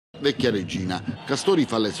Vecchia Regina. Castori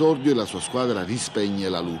fa l'esordio e la sua squadra rispegne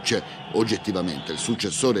la luce. Oggettivamente il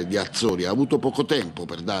successore di Azzori ha avuto poco tempo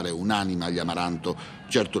per dare un'anima agli Amaranto.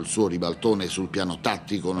 Certo il suo ribaltone sul piano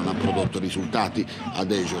tattico non ha prodotto risultati.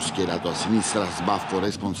 Adegio schierato a sinistra, Sbaffo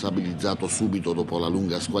responsabilizzato subito dopo la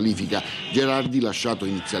lunga squalifica, Gerardi lasciato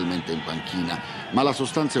inizialmente in panchina. Ma la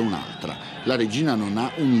sostanza è un'altra. La Regina non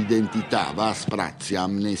ha un'identità, va a sprazzi, a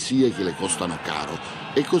amnesie che le costano caro.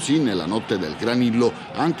 E così nella notte del Granillo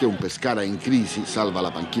anche un Pescara in crisi salva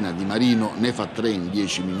la panchina di Marino, ne fa 3 in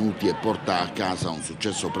 10 minuti e porta a casa un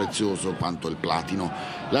successo prezioso quanto il platino.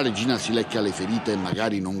 La Regina si lecca le ferite e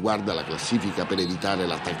magari non guarda la classifica per evitare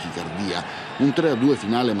la tachicardia. Un 3-2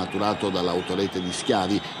 finale maturato dall'autorete di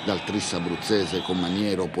Schiavi, dal tris abruzzese con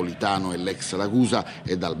Maniero, Politano e l'ex Ragusa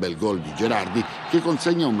e dal bel gol di Gerardi, che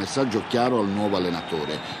consegna un messaggio chiaro al nuovo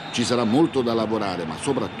allenatore. Ci sarà molto da lavorare, ma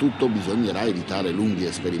soprattutto bisognerà evitare lunghi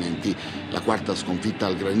esperimenti. La quarta sconfitta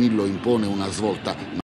al Granillo impone una svolta,